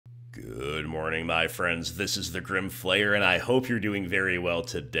Good morning, my friends. This is the Grim Flayer, and I hope you're doing very well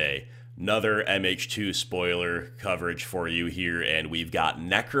today. Another MH2 spoiler coverage for you here, and we've got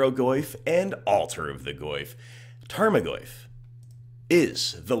Necrogoyf and Altar of the Goyf. Tarmogoyf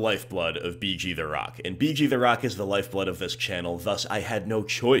is the lifeblood of BG the Rock, and BG the Rock is the lifeblood of this channel, thus I had no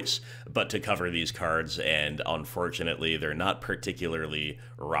choice but to cover these cards, and unfortunately they're not particularly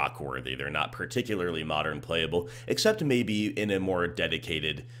rock-worthy, they're not particularly modern playable, except maybe in a more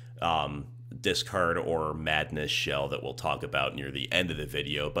dedicated discard or madness shell that we'll talk about near the end of the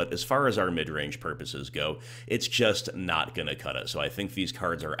video. But as far as our mid-range purposes go, it's just not gonna cut it. So I think these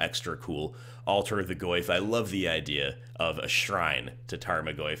cards are extra cool. Altar of the Goyf, I love the idea of a shrine to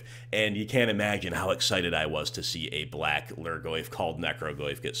Tarmogoyf, and you can't imagine how excited I was to see a black Lurgoyf called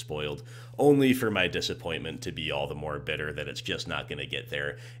Necrogoyf get spoiled, only for my disappointment to be all the more bitter that it's just not going to get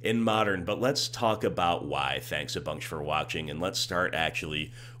there in Modern. But let's talk about why. Thanks a bunch for watching, and let's start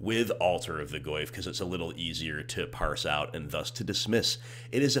actually with Altar of the Goyf, because it's a little easier to parse out and thus to dismiss.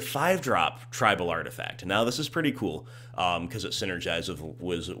 It is a 5-drop tribal artifact. Now this is pretty cool, because it synergizes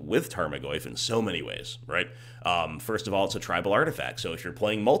with Tarmogoyf in so many ways, right? First of all, it's a tribal artifact, so if you're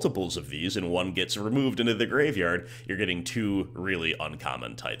playing multiples of these and one gets removed into the graveyard, you're getting two really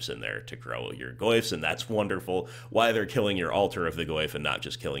uncommon types in there to grow your Goyfs, and that's wonderful. Why they're killing your Altar of the Goyf and not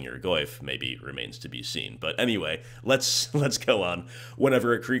just killing your Goyf maybe remains to be seen. But anyway, let's go on.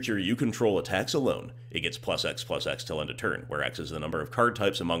 Whenever a creature you control attacks alone, it gets +X/+X till end of turn, where X is the number of card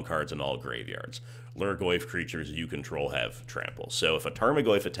types among cards in all graveyards. Lurgoyf creatures you control have trample. So if a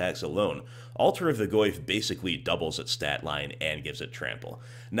Tarmogoyf attacks alone, Altar of the Goyf basically doubles its stat line and gives it trample.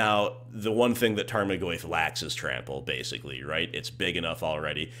 Now, the one thing that Tarmogoyf lacks is trample, basically, right? It's big enough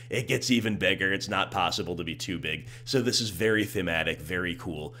already. It gets even bigger. It's not possible to be too big. So this is very thematic, very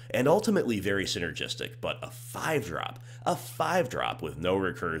cool, and ultimately very synergistic. But a 5-drop with no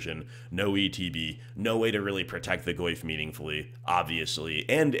recursion, no ETB, no way to really protect the Goyf meaningfully, obviously,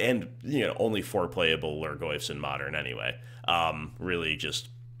 and you know, only 4 playable Lurgoyfs in Modern anyway. Really just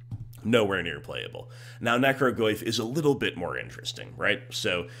nowhere near playable. Now, Necrogoyf is a little bit more interesting, right?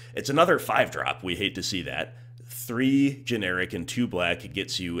 So it's another 5-drop. We hate to see that. 3 generic and 2 black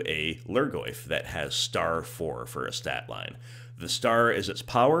gets you a Lurgoyf that has *4 for a stat line. The star is its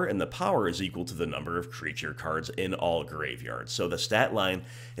power, and the power is equal to the number of creature cards in all graveyards. So the stat line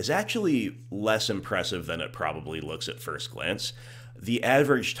is actually less impressive than it probably looks at first glance. The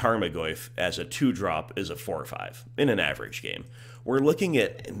average Tarmogoyf as a 2-drop is a 4/5 in an average game. We're looking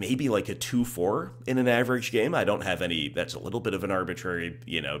at maybe like a 2/4 in an average game. I don't have any, that's a little bit of an arbitrary,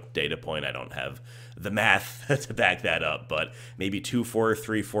 data point. I don't have the math to back that up, but maybe 2/4,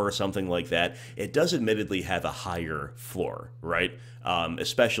 3/4, something like that. It does admittedly have a higher floor, right?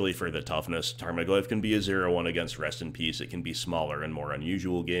 Especially for the toughness. Tarmogoyf can be a 0/1 against Rest in Peace. It can be smaller and more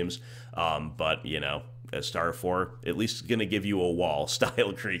unusual games, but, a *4, at least going to give you a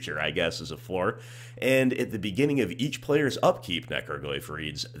wall-style creature, I guess, as a floor. And at the beginning of each player's upkeep, Necrogoyf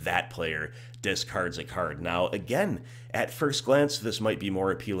reads, that player discards a card. Now, again, at first glance, this might be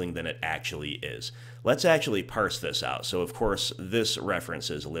more appealing than it actually is. Let's actually parse this out. So, of course, this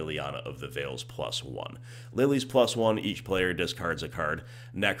references Liliana of the Veils +1. Lily's +1, each player discards a card.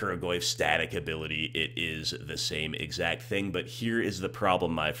 Necrogoyf's static ability, it is the same exact thing, but here is the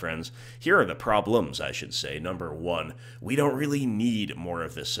problem, my friends. Here are the problems, I should say. Number 1, we don't really need more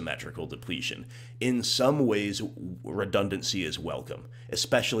of this symmetrical depletion. In some ways, redundancy is welcome,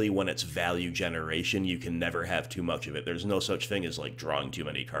 especially when it's value generation. You can never have too much of it. There's no such thing as like drawing too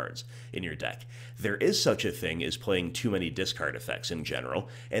many cards in your deck. There is such a thing as playing too many discard effects in general,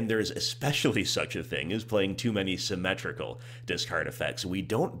 and there's especially such a thing as playing too many symmetrical discard effects. We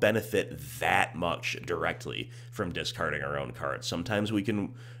don't benefit that much directly from discarding our own cards. Sometimes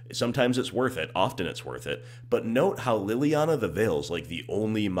it's worth it, often it's worth it, but note how Liliana the Veils, like the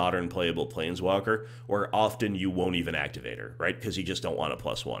only modern playable Planeswalker, where often you won't even activate her, right? Because you just don't want a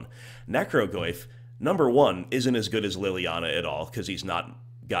 +1. Necrogoyf, number 1, isn't as good as Liliana at all, because he's not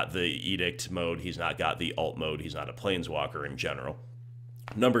got the Edict mode, he's not got the Alt mode, he's not a Planeswalker in general.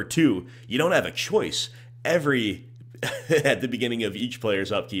 Number 2, you don't have a choice. At the beginning of each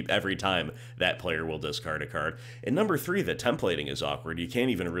player's upkeep, every time that player will discard a card. And number 3, the templating is awkward. You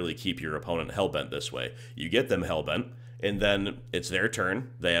can't even really keep your opponent hellbent this way. You get them hellbent, and then it's their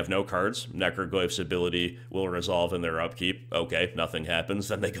turn. They have no cards. Necrogoyf's ability will resolve in their upkeep. Okay, nothing happens.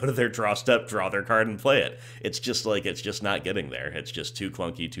 Then they go to their draw step, draw their card, and play it. It's just not getting there. It's just too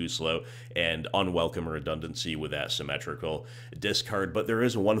clunky, too slow, and unwelcome redundancy with that symmetrical discard. But there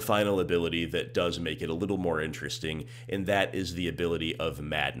is one final ability that does make it a little more interesting, and that is the ability of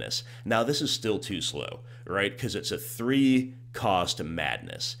Madness. Now, this is still too slow, right? Because it's a 3-cost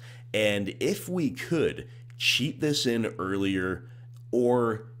Madness. And if we could cheat this in earlier,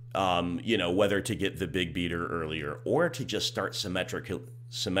 or whether to get the big beater earlier or to just start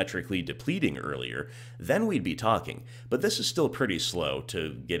symmetrically depleting earlier, then we'd be talking. But this is still pretty slow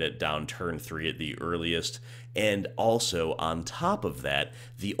to get it down turn 3 at the earliest. And also, on top of that,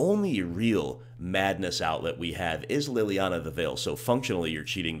 the only real madness outlet we have is Liliana the Veil, so functionally you're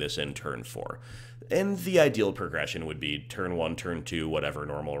cheating this in turn 4. And the ideal progression would be turn 1, turn 2, whatever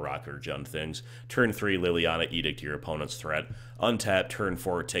normal rock or Jund things. Turn 3, Liliana Edict your opponent's threat. Untap, turn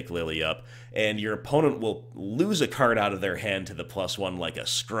 4, tick Lily up. And your opponent will lose a card out of their hand to the +1 like a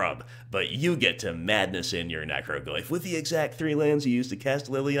scrub, but you get to madness in your Necrogoyf with the exact 3 lands you used to cast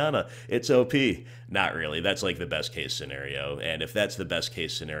Liliana. It's OP. Not really. That's like the best case scenario. And if that's the best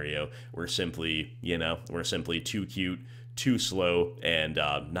case scenario, we're simply too cute, too slow, and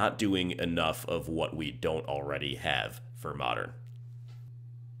not doing enough of what we don't already have for Modern.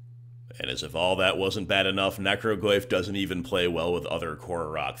 And as if all that wasn't bad enough, Necrogoyf doesn't even play well with other core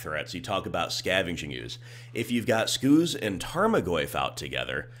rock threats. You talk about scavenging ooze. If you've got Skooz and Tarmogoyf out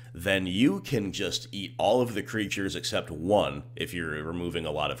together, then you can just eat all of the creatures except one if you're removing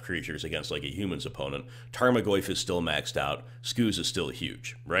a lot of creatures against like a human's opponent. Tarmogoyf is still maxed out. Skooz is still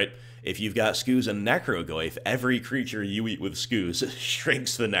huge, right? If you've got Skooz and Necrogoyf, every creature you eat with Skooz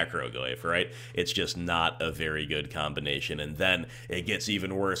shrinks the Necrogoyf, right? It's just not a very good combination. And then it gets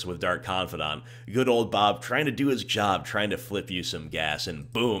even worse with Dark Confidant. Good old Bob trying to do his job, trying to flip you some gas,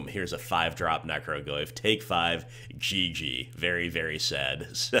 and boom, here's a 5-drop Necrogoyf. Take 5, GG. Very, very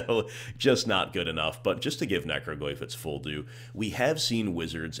sad. So just not good enough. But just to give Necrogoyf its full due, we have seen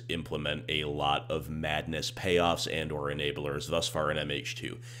Wizards implement a lot of madness payoffs and or enablers thus far in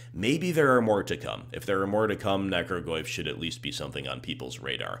MH2. Maybe there are more to come. If there are more to come, Necrogoyf should at least be something on people's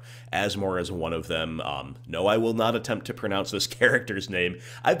radar. Asmore is one of them. No, I will not attempt to pronounce this character's name.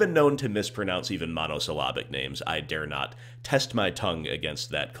 I've been known to mispronounce even monosyllabic names. I dare not test my tongue against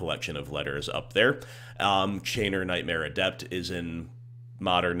that collection of letters up there. Chainer Nightmare Adept is in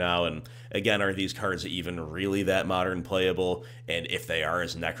Modern now, and again, are these cards even really that Modern playable? And if they are,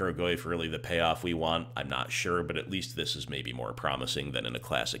 is Necrogoyf really the payoff we want? I'm not sure, but at least this is maybe more promising than in a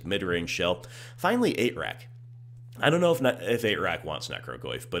classic mid-range shell. Finally, 8-Rack. I don't know if 8-Rack wants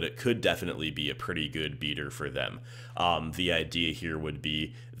Necrogoyf, but it could definitely be a pretty good beater for them. The idea here would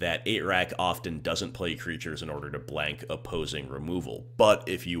be that 8-Rack often doesn't play creatures in order to blank opposing removal, but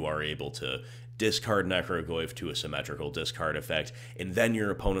if you are able to discard Necrogoyf to a symmetrical discard effect, and then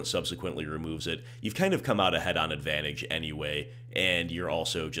your opponent subsequently removes it, you've kind of come out ahead on advantage anyway, and you're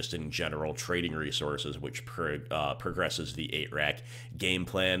also just in general trading resources, which progresses the 8-Rack game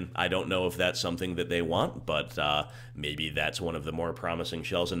plan. I don't know if that's something that they want, but maybe that's one of the more promising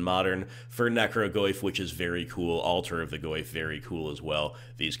shells in Modern. For Necrogoyf, which is very cool, Altar of the Goyf, very cool as well.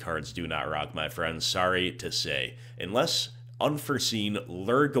 These cards do not rock, my friends, sorry to say. Unless unforeseen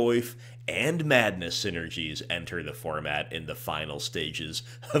Lurgoyf and Madness synergies enter the format in the final stages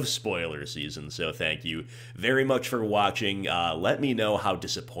of spoiler season. So thank you very much for watching. Let me know how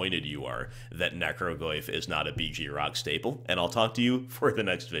disappointed you are that Necrogoyf is not a BG Rock staple, and I'll talk to you for the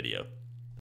next video.